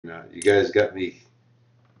No, you guys got me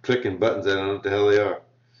clicking buttons. I don't know what the hell they are.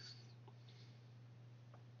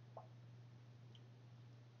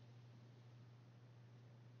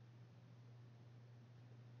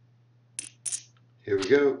 Here we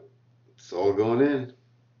go. It's all going in.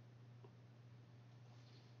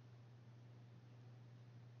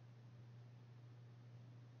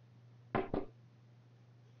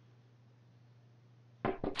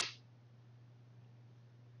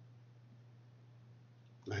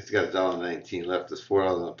 He's got $1.19 left. There's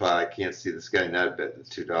 $4 in the pot. I can't see this guy not betting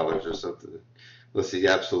 $2 or something. Unless he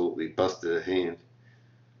absolutely busted a hand.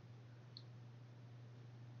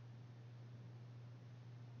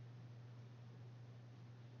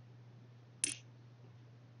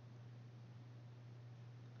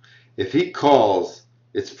 If he calls,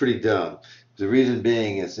 it's pretty dumb. The reason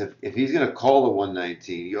being is if he's going to call the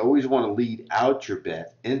 119, you always want to lead out your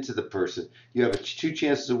bet into the person. You have two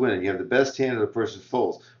chances of winning. You have the best hand or the person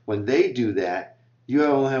folds. When they do that, you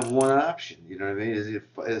only have one option. You know what I mean?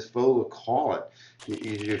 As fold will call it,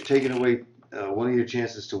 you're taking away one of your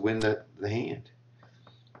chances to win the hand.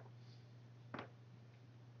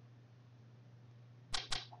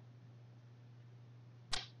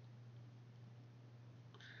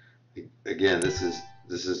 Again, this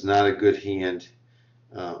is not a good hand.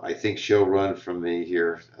 I think she'll run from me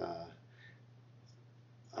here.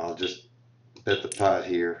 I'll just bet the pot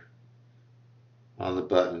here on the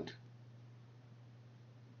button.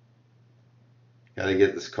 Got to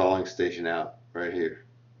get this calling station out right here.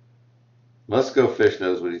 Must Go Fish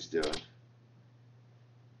knows what he's doing.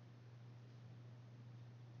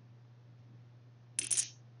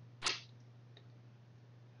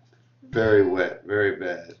 Very wet, very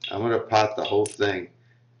bad. I'm going to pot the whole thing,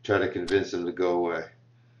 try to convince him to go away.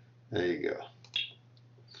 There you go.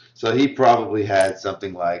 So he probably had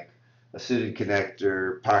something like a suited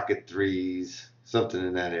connector, pocket threes, something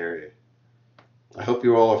in that area. I hope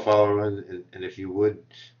you all are following, and if you would,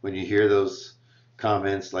 when you hear those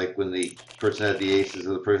comments, like when the person had the aces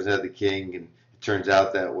or the person had the king, and it turns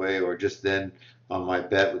out that way, or just then on my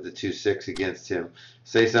bet with the 2-6 against him,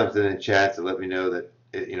 say something in chat to let me know that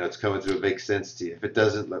it's coming through. It makes sense to you. If it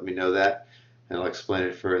doesn't, let me know that, and I'll explain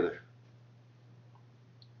it further.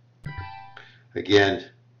 Again,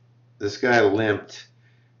 this guy limped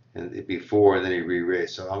and before, and then he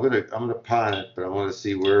re-raised. So I'm gonna pot it, but I want to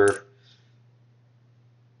see where.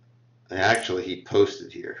 Actually, he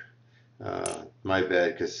posted here. My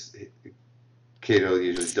bad, because Cato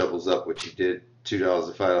usually doubles up, which he did, $2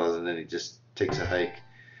 to $5, and then he just takes a hike.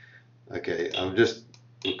 Okay,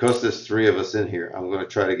 because there's three of us in here, I'm going to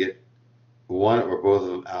try to get one or both of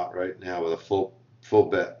them out right now with a full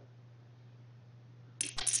bet.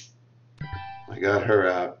 I got her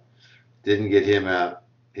out, didn't get him out.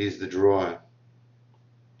 He's the drawing.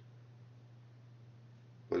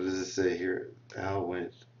 What does it say here? Al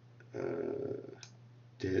went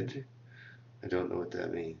did. I don't know what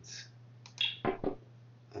that means.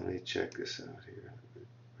 Let me check this out here.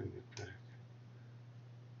 Bring it back.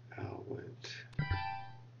 Al went.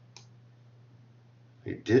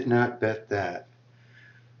 He did not bet that.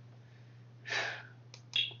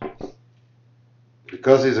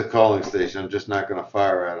 Because he's a calling station, I'm just not going to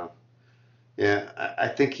fire at him. Yeah, I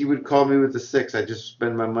think he would call me with the 6. I just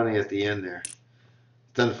spend my money at the end there.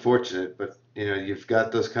 It's unfortunate, but you've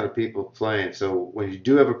got those kind of people playing. So when you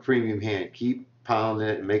do have a premium hand, keep pounding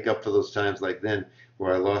it and make up for those times like then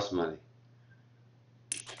where I lost money.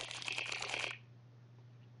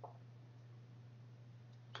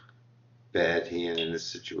 Bad hand in this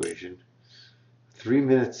situation. 3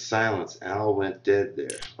 minutes silence. Al went dead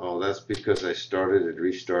there. Oh, that's because I started and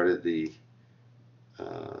restarted the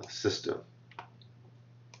system,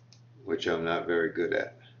 which I'm not very good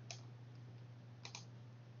at.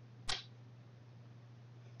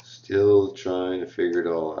 Still trying to figure it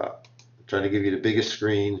all out. I'm trying to give you the biggest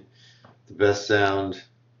screen, the best sound,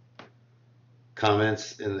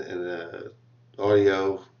 comments in the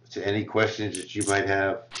audio to any questions that you might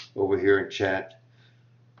have over here in chat.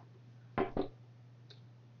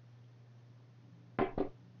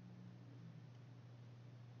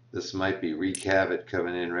 This might be Wreak Havoc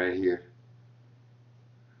coming in right here.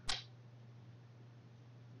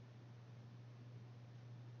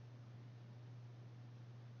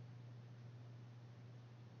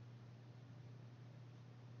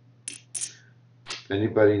 If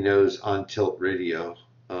anybody knows On Tilt Radio,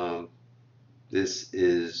 this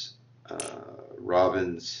is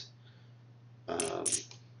Robin's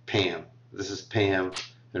Pam. This is Pam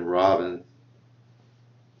and Robin,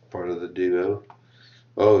 part of the duo.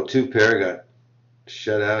 Oh, two pair got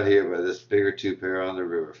shut out here by this bigger two pair on the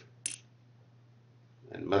river.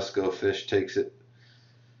 And Must Go Fish takes it.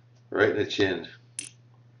 right in the chin.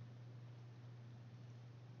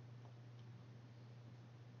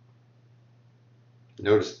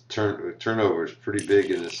 Notice turnover is pretty big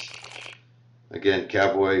in this. Again,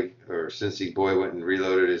 Cowboy or Cincy Boy went and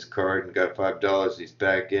reloaded his card and got $5. He's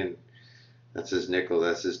back in. That's his nickel.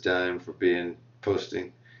 That's his dime for being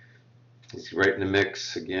posting. He's right in the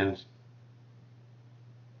mix again.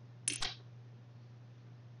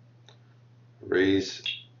 Raise.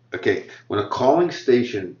 Okay, when a calling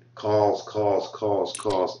station calls,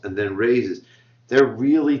 and then raises, they're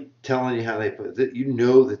really telling you how they put it. You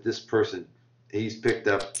know that this person, he's picked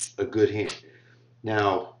up a good hand.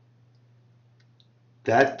 Now,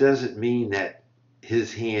 that doesn't mean that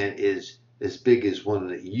his hand is as big as one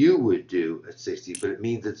that you would do at 60, but it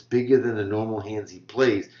means it's bigger than the normal hands he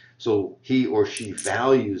plays, so he or she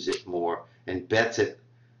values it more and bets it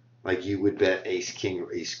like you would bet ace king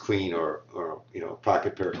or ace queen or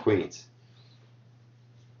pocket pair of queens.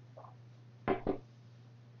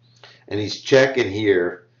 And he's checking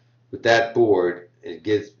here with that board.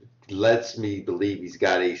 It lets me believe he's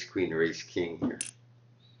got ace queen or ace king here.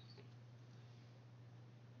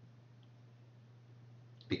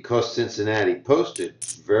 Because Cincinnati posted,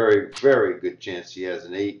 very, very good chance he has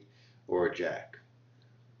an 8 or a jack.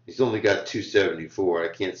 He's only got 274. I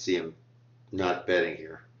can't see him not betting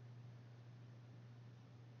here.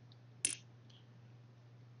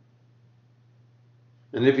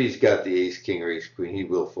 And if he's got the ace king or ace queen, he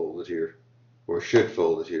will fold it here, or should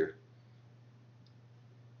fold it here.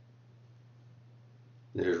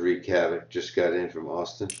 There's Reek Havoc, just got in from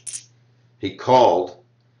Austin. He called.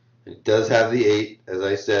 It does have the 8, as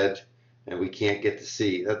I said, and we can't get to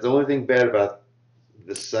see. That's the only thing bad about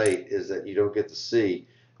the site is that you don't get to see.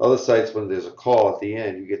 Other sites, when there's a call at the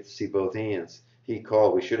end, you get to see both hands. He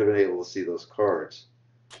called. We should have been able to see those cards.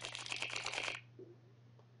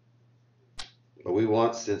 But we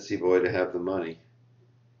want Cincy Boy to have the money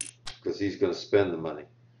because he's going to spend the money.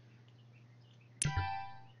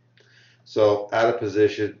 So out of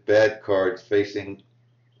position, bad cards, facing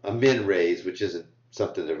a min raise, which isn't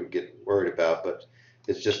something that we get worried about, but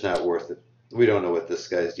it's just not worth it. We don't know what this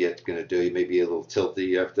guy's yet going to do. He may be a little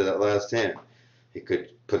tilty after that last hand. He could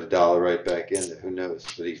put $1 right back in there. Who knows?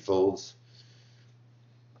 But he folds.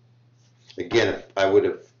 Again, if I would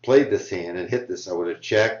have played this hand and hit this, I would have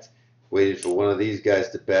checked, waited for one of these guys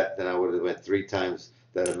to bet, then I would have went 3 times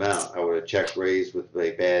that amount. I would have checked raised with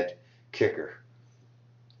a bad kicker.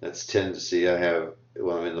 That's 10 to see I have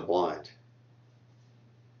when I'm in the blind.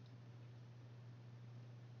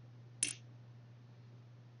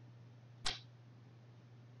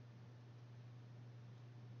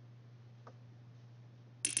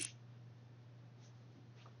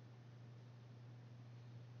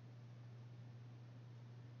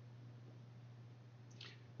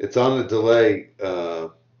 It's on the delay,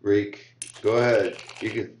 Reek. Go ahead. You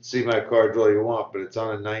can see my cards all you want, but it's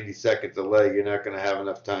on a 90-second delay. You're not going to have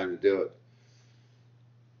enough time to do it.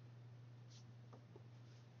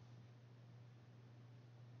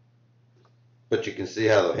 But you can see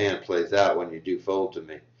how the hand plays out when you do fold to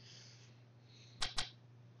me.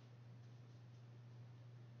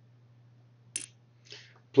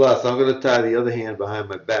 Plus, I'm going to tie the other hand behind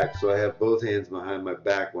my back, so I have both hands behind my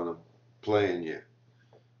back when I'm playing you.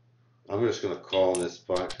 I'm just going to call in this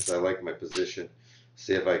spot because I like my position.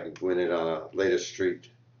 See if I can win it on a later street.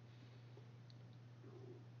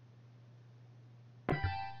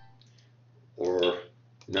 Or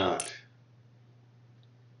not.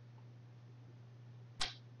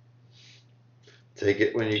 Take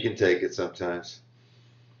it when you can take it sometimes.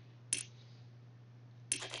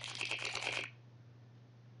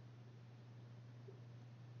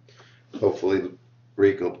 Hopefully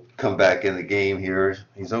Reek will come back in the game here.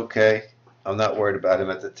 He's okay. I'm not worried about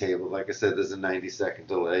him at the table. Like I said, there's a 90-second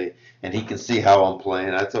delay, and he can see how I'm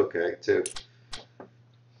playing. That's okay, too.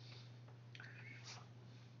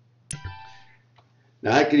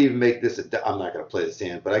 Now, I could even make this I'm not going to play this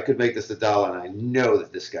hand, but I could make this $1, and I know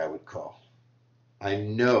that this guy would call. I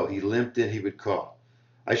know he limped in, he would call.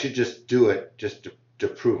 I should just do it just to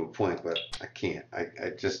prove a point, but I can't.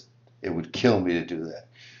 It would kill me to do that.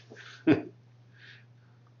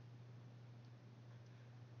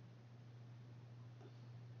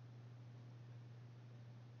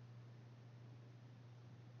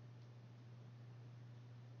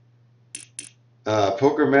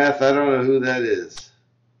 Poker Math, I don't know who that is.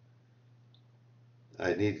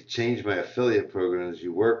 I need to change my affiliate programs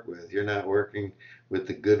you work with. You're not working with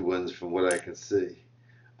the good ones from what I can see.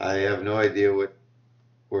 I have no idea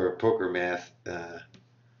where Poker Math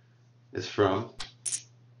is from.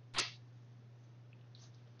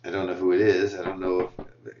 I don't know who it is. I don't know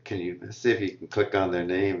Can you see if you can click on their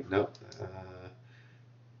name? Nope.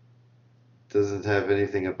 Doesn't have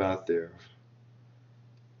anything about their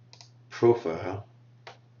profile.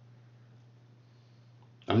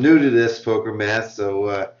 I'm new to this poker math,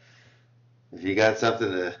 so if you got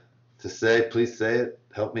something to say, please say it.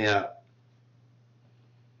 Help me out.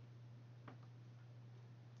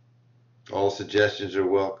 All suggestions are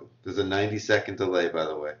welcome. There's a 90-second delay, by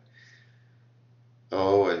the way.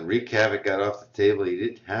 Oh, and Wreak Havoc got off the table. He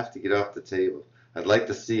didn't have to get off the table. I'd like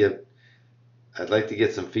to see it. I'd like to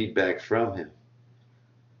get some feedback from him.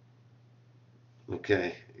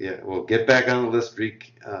 Okay, yeah, well, get back on the list,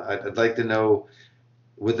 Reek. I'd like to know,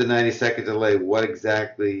 with the 90-second delay, what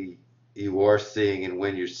exactly you are seeing and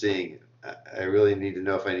when you're seeing it. I really need to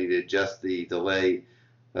know if I need to adjust the delay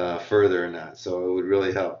further or not. So it would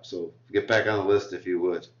really help. So get back on the list if you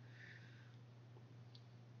would.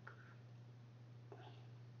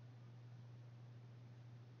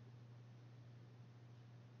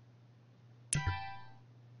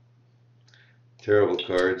 Terrible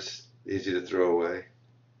cards, easy to throw away.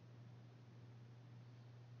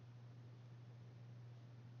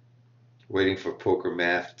 Waiting for Poker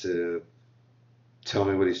Math to tell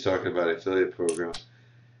me what he's talking about, affiliate program.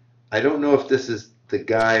 I don't know if this is the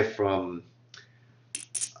guy from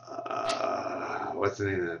what's the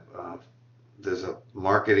name of that? There's a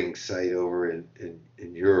marketing site over in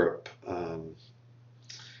Europe.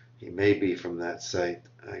 He may be from that site.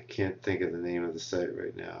 I can't think of the name of the site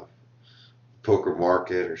right now. Poker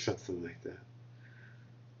Market or something like that.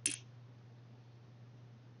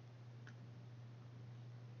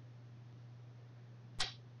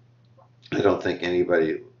 I don't think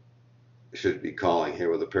anybody should be calling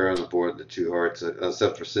here with a pair on the board and the two hearts,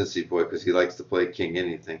 except for Cincy Boy because he likes to play king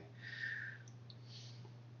anything.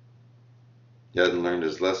 He hasn't learned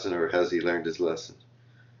his lesson, or has he learned his lesson?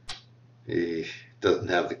 He doesn't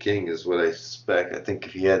have the king, is what I suspect. I think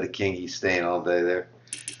if he had the king, he's staying all day there,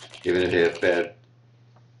 even if he had a bad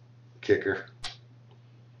kicker.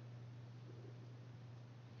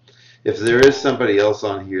 If there is somebody else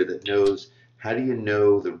on here that knows how do you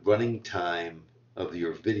know the running time of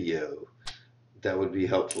your video, that would be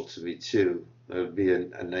helpful to me too. That would be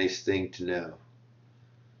a nice thing to know.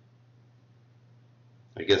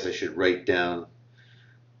 I guess I should write down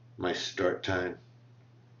my start time.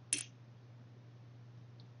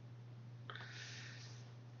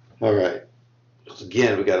 All right. So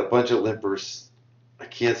again, we got a bunch of limpers. I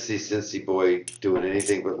can't see Cincy Boy doing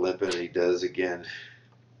anything but limping, and he does again.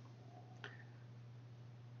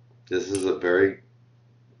 This is a very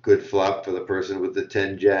good flop for the person with the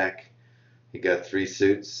 10 jack. You got three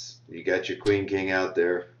suits. You got your queen king out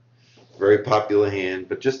there. Very popular hand.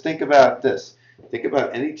 But just think about this. Think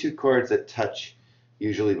about any two cards that touch,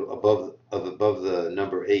 usually above the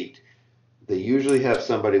number 8. They usually have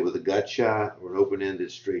somebody with a gut shot or an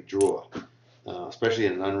open-ended straight draw, especially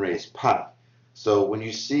in an unraised pot. So when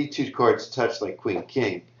you see two cards touch like queen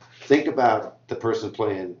king, think about the person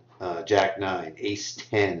playing jack 9, ace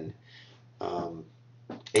 10,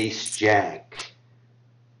 ace jack.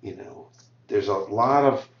 You know, there's a lot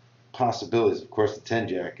of possibilities. Of course, the 10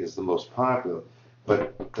 jack is the most popular,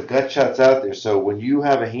 but the gut shot's out there. So when you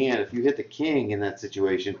have a hand, if you hit the king in that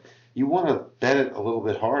situation, you want to bet it a little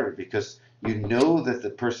bit harder because you know that the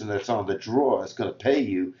person that's on the draw is going to pay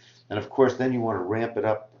you. And of course, then you want to ramp it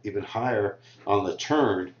up even higher on the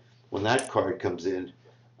turn when that card comes in.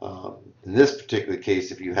 In this particular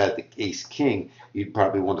case, if you had the ace king, you'd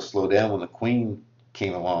probably want to slow down when the queen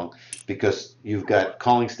came along because you've got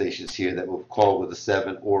calling stations here that will call with a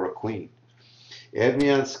 7 or a queen. Add me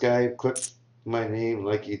on Skype, click my name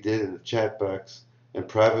like you did in the chat box, and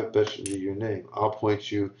private mention me your name. I'll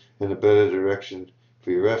point you in a better direction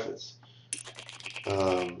for your efforts.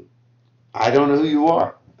 I don't know who you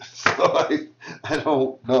are, so I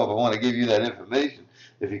don't know if I want to give you that information.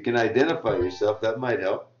 If you can identify yourself, that might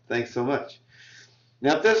help. Thanks so much.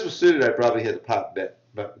 Now, if this was suited, I'd probably hit a pop bet,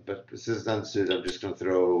 but this is unsuited. I'm just going to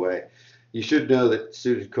throw it away. You should know that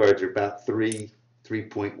suited cards are about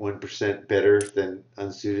 3.1% better than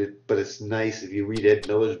unsuited, but it's nice if you read Ed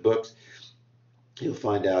Miller's books, you'll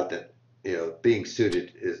find out that being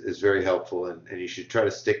suited is very helpful, and you should try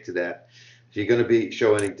to stick to that if you're going to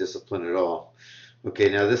show any discipline at all. Okay,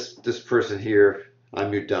 now this person here,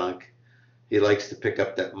 I'm your donk. He likes to pick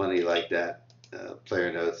up that money like that.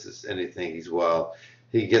 Player notes is anything. He's wild.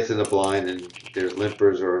 He gets in the blind and there's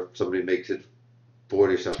limpers or somebody makes it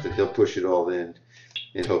board or something. He'll push it all in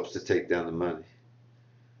hopes to take down the money.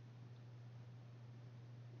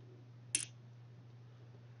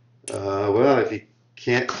 Well, if you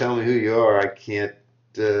can't tell me who you are, I can't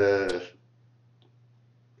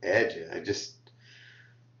add you.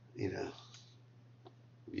 you know,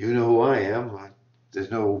 you know who I am.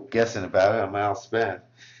 There's no guessing about it. I'm Al Spath.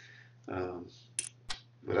 Um,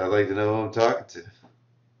 but I'd like to know who I'm talking to.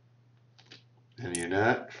 And you're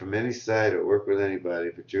not from any side or work with anybody,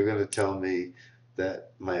 but you're going to tell me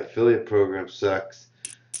that my affiliate program sucks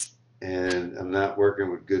and I'm not working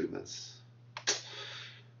with good ones.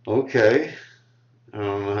 Okay. I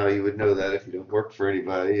don't know how you would know that if you don't work for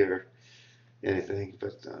anybody or anything,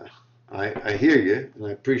 but I hear you and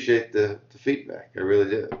I appreciate the feedback. I really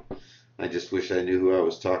do. I just wish I knew who I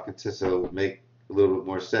was talking to so it would make a little bit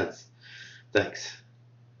more sense. Thanks.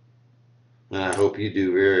 And I hope you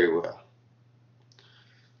do very well.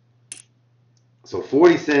 So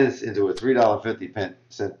 40 cents into a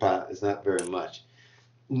 $3.50 pot is not very much.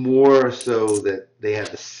 More so that they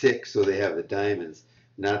have the six, so they have the diamonds,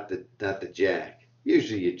 not the jack.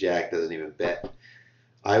 Usually your jack doesn't even bet.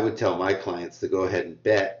 I would tell my clients to go ahead and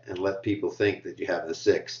bet and let people think that you have the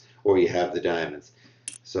six or you have the diamonds.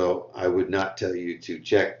 So I would not tell you to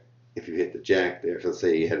check if you hit the jack there. If let's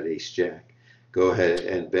say you had an ace jack, go ahead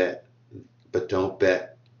and bet, but don't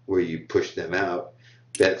bet where you push them out.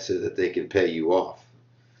 Bet so that they can pay you off.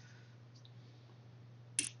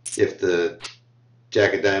 If the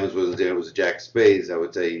jack of diamonds wasn't there, it was a jack of spades, I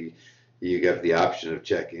would say you have the option of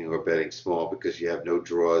checking or betting small because you have no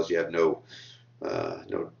draws, you have no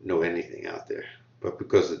anything out there. But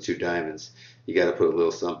because of the two diamonds, you got to put a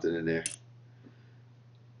little something in there.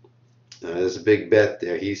 There's a big bet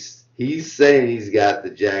there. He's saying he's got the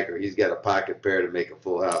jack or he's got a pocket pair to make a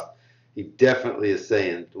full house. He definitely is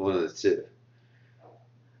saying one of the two.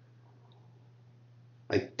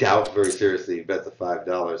 I doubt very seriously he bet the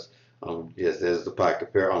 $5 on yes, there's the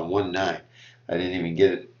pocket pair on 1-9. I didn't even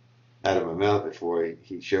get it out of my mouth before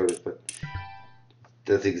he showed it, but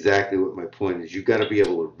that's exactly what my point is. You got to be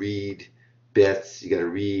able to read bets. You got to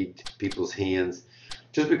read people's hands.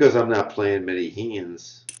 Just because I'm not playing many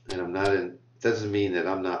hands and I'm not in, doesn't mean that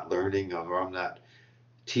I'm not learning or I'm not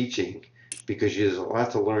teaching. Because there's a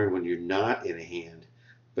lot to learn when you're not in a hand,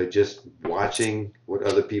 but just watching what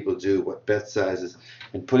other people do, what bet sizes,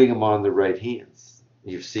 and putting them on the right hands.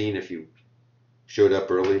 You've seen if you showed up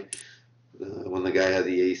early when the guy had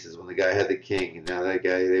the aces, when the guy had the king, and now that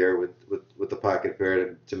guy there with the pocket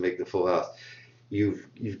pair to make the full house. You've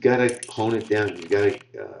got to hone it down. You've got to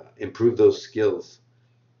improve those skills.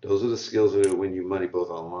 Those are the skills that will win you money both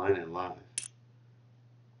online and live.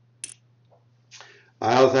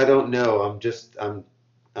 Isles, I don't know.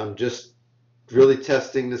 I'm just really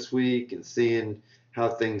testing this week and seeing how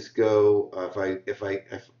things go. If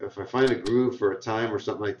I find a groove for a time or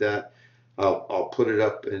something like that, I'll put it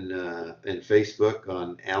up in Facebook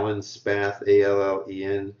on Alan Spath,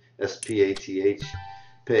 ALLEN SPATH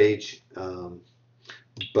page.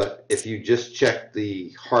 But if you just check the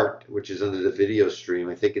heart, which is under the video stream,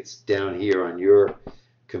 I think it's down here on your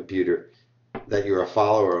computer, that you're a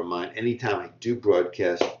follower of mine. Anytime I do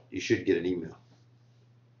broadcast, you should get an email.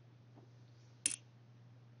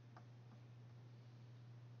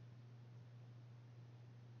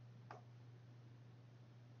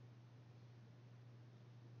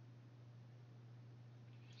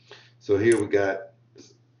 So here we got,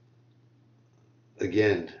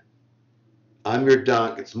 again, I'm your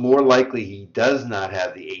donk. It's more likely he does not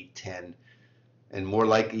have the 8-10 and more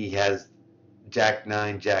likely he has Jack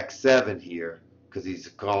 9, Jack 7 here because he's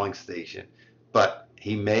a calling station. But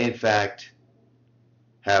he may, in fact,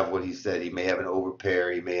 have what he said. He may have an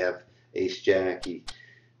overpair. He may have Ace Jack.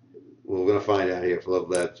 We're going to find out here if Love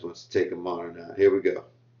Labs wants to take him on or not. Here we go.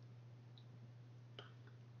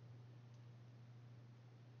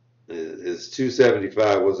 His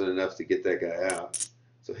 275 wasn't enough to get that guy out.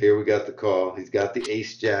 So here we got the call. He's got the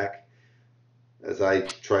Ace Jack as I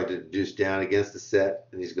tried to deuce down against the set,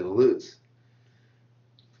 and he's going to lose.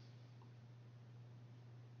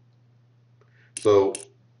 So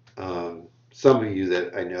some of you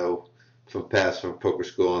that I know from Poker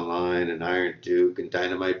School Online and Iron Duke and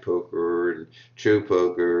Dynamite Poker and True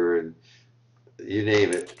Poker and you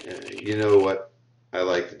name it, you know what I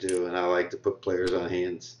like to do, and I like to put players on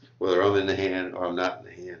hands, whether I'm in the hand or I'm not in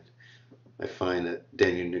the hand. I find that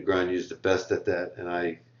Daniel Negreanu is the best at that, and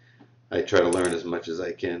I try to learn as much as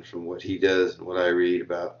I can from what he does and what I read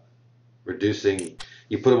about reducing.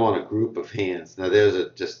 You put them on a group of hands. Now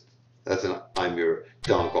that's an I'm your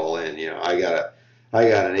donk all in. You know, I got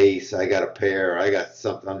an ace, I got a pair, I got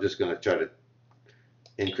something. I'm just going to try to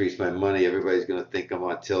increase my money. Everybody's going to think I'm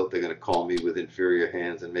on tilt. They're going to call me with inferior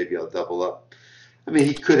hands, and maybe I'll double up. I mean,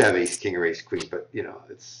 he could have ace king or ace queen, but you know,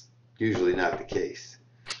 it's usually not the case.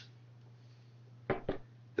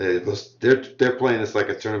 They're playing this like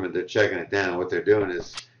a tournament. They're checking it down. What they're doing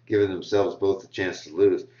is giving themselves both a chance to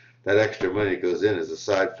lose. that extra money goes in as a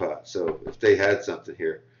side pot. So if they had something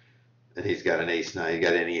here, and he's got an ace now, he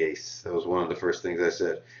got any ace. That was one of the first things I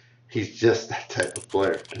said. He's just that type of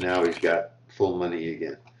player. And now he's got full money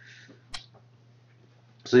again.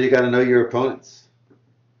 So you got to know your opponents.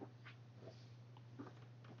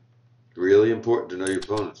 Really important to know your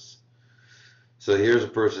opponents. So here's a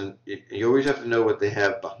person, you always have to know what they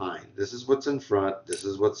have behind. This is what's in front, this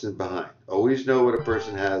is what's in behind. Always know what a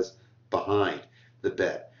person has behind the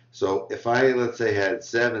bet. So if I, let's say, had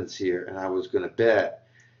sevens here and I was going to bet,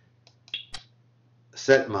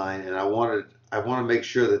 set mine, and I want to make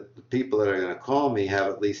sure that the people that are going to call me have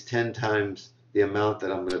at least 10 times the amount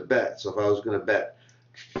that I'm going to bet. So if I was going to bet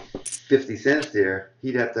 50 cents there,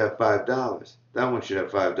 he'd have to have $5. That one should have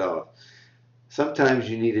 $5. Sometimes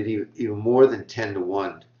you need it even more than 10 to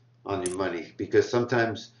 1 on your money, because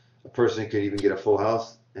sometimes a person could even get a full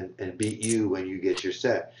house and beat you when you get your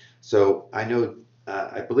set. So I know,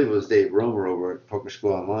 I believe it was Dave Romer over at Poker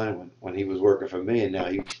School Online when he was working for me, and now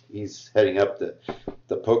he's heading up the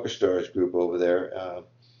Poker Stars group over there.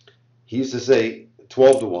 He used to say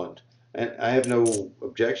 12 to 1, and I have no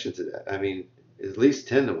objection to that. I mean, at least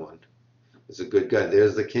 10 to 1 is a good guy.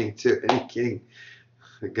 There's the king too. Any king.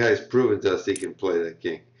 The guy's proven to us he can play that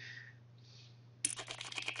king.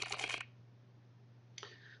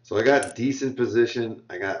 So I got decent position.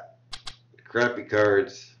 I got crappy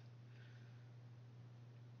cards.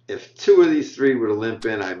 If two of these three were to limp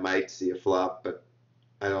in, I might see a flop, but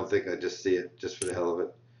I don't think I'd just see it just for the hell of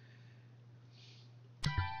it.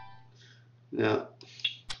 Now,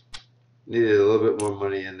 needed a little bit more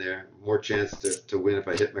money in there, more chance to win if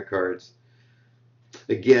I hit my cards.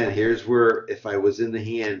 Again, here's where if I was in the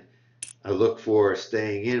hand, I look for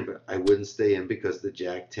staying in, but I wouldn't stay in because the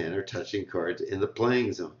Jack 10 are touching cards in the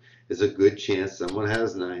playing zone. There's a good chance someone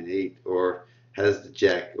has 9-8 or has the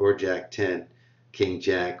Jack or Jack 10, King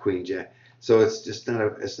Jack, Queen Jack. So it's just not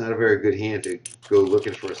a very good hand to go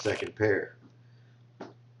looking for a second pair.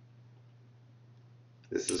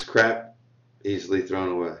 This is crap, easily thrown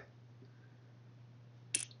away.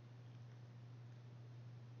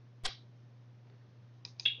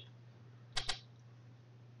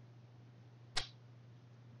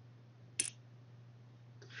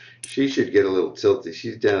 She should get a little tilty.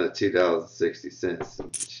 She's down at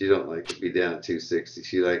 $2.60. She don't like to be down at $2.60.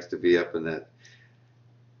 She likes to be up in that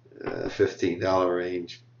 $15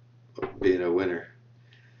 range, being a winner.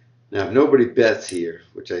 Now, if nobody bets here,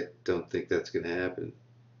 which I don't think that's going to happen,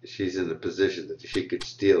 she's in the position that she could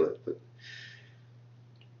steal it. But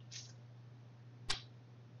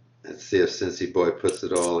let's see if Cincy Boy puts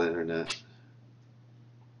it all in or not.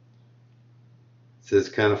 It's his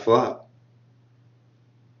kind of flop.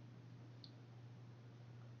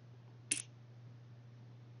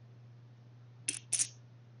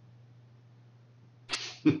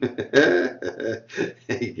 He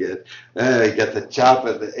got the chop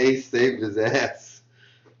and the ace saved his ass.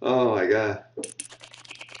 Oh my God.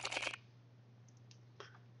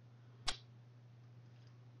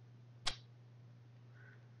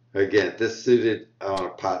 Again, this suited, I want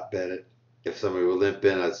to pot bet it. If somebody will limp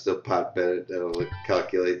in, I'd still pot bet it. That'll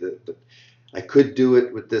calculate it. But I could do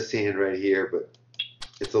it with this hand right here, but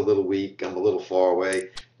it's a little weak. I'm a little far away.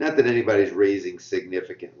 Not that anybody's raising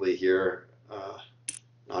significantly here.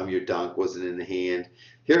 I'm your donk wasn't in the hand.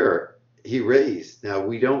 Here, he raised. Now,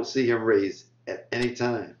 we don't see him raise at any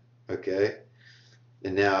time, okay?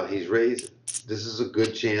 And now he's raising. This is a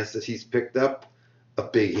good chance that he's picked up a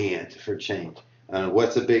big hand for change.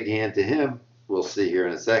 What's a big hand to him? We'll see here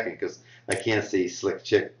in a second, because I can't see Slick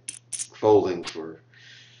Chick folding for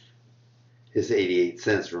his 88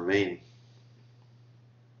 cents remaining.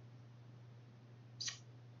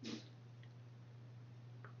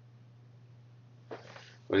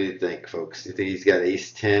 What do you think, folks? Do you think he's got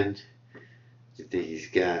ace 10? Do you think he's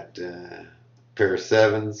got a pair of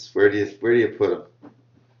sevens? Where do you put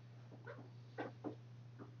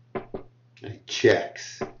him? He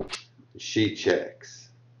checks. She checks.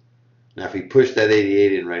 Now, if he pushed that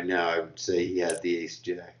 88 in right now, I would say he had the ace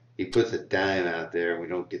jack. He puts a dime out there, and we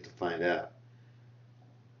don't get to find out.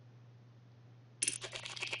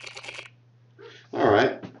 All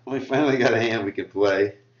right. Well, we finally got a hand we can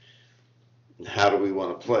play. How do we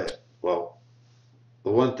want to play it? Well,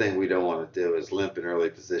 the one thing we don't want to do is limp in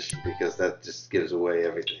early position, because that just gives away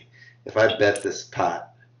everything. If I bet this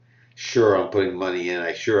pot, sure, I'm putting money in.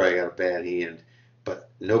 I got a bad hand,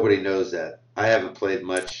 but nobody knows that. I haven't played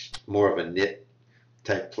much, more of a nit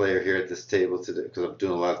type player here at this table today, because I'm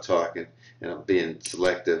doing a lot of talking and I'm being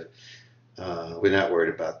selective. We're not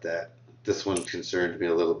worried about that. This one concerned me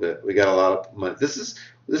a little bit. We got a lot of money. This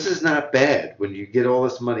This is not bad. When you get all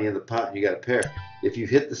this money in the pot and you got a pair, if you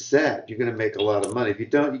hit the set, you're going to make a lot of money. If you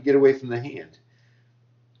don't, you get away from the hand.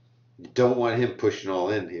 You don't want him pushing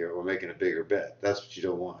all in here or making a bigger bet. That's what you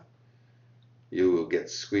don't want. You will get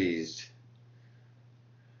squeezed.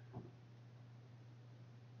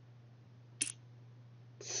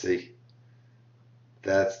 See,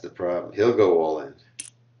 that's the problem. He'll go all in.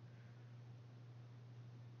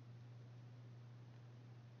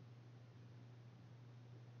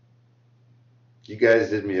 You guys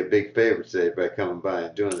did me a big favor today by coming by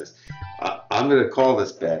and doing this. I'm going to call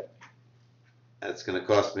this bet. That's going to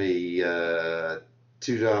cost me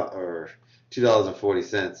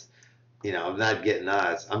 $2.40. You know, I'm not getting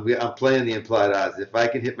odds. I'm playing the implied odds. If I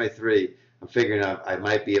can hit my three, I'm figuring out I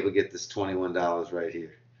might be able to get this $21 right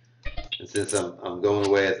here. And since I'm going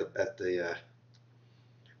away at the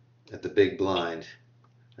big blind,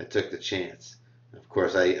 I took the chance. Of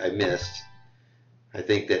course, I missed. I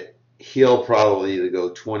think that he'll probably either go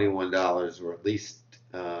 $21 or at least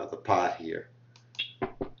the pot here.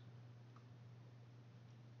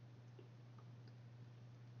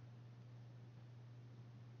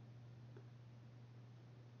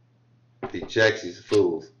 If he checks, he's a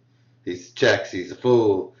fool. He checks, he's a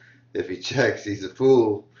fool. If he checks, he's a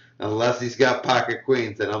fool. Unless he's got pocket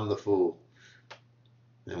queens, then I'm the fool.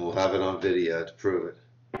 And we'll have it on video to prove it.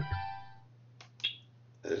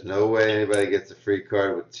 There's no way anybody gets a free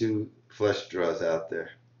card with two flush draws out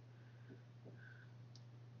there.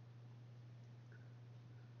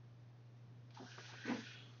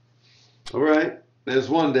 All right, there's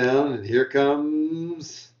one down, and here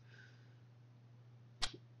comes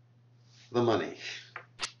the money.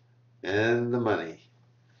 And the money.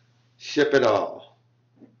 Ship it all.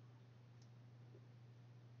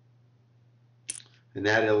 And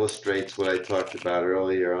that illustrates what I talked about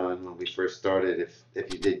earlier on when we first started,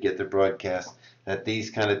 if you did get the broadcast, that these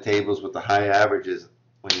kind of tables with the high averages,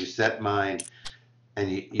 when you set mine, and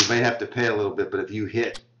you may have to pay a little bit, but if you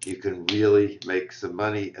hit, you can really make some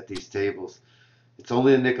money at these tables. It's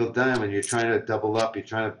only a nickel dime, and you're trying to double up. You're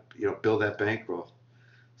trying to build that bankroll.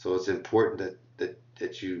 So it's important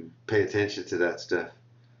that you pay attention to that stuff.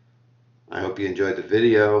 I hope you enjoyed the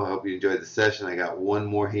video. I hope you enjoyed the session. I got one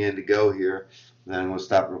more hand to go here, and then I'm going to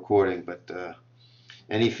stop recording. But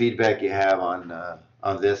any feedback you have on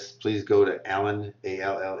this, please go to Allen,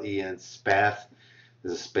 A-L-L-E-N, Spath.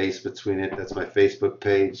 There's a space between it. That's my Facebook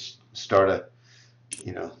page. Start a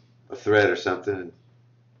thread or something, and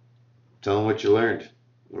tell them what you learned,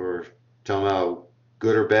 or tell them how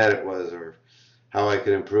good or bad it was, or how I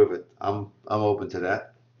could improve it. I'm open to that.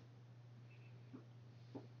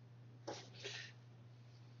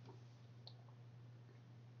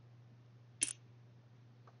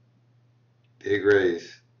 Big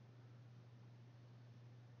raise.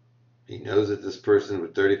 He knows that this person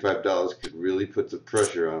with $35 could really put the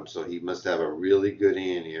pressure on him, so he must have a really good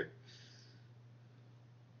hand here.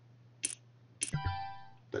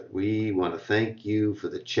 But we want to thank you for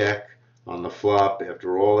the check on the flop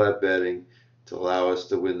after all that betting to allow us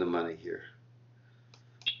to win the money here.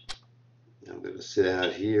 I'm going to sit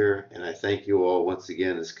out here, and I thank you all once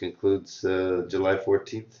again. This concludes July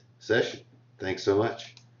 14th session. Thanks so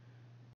much.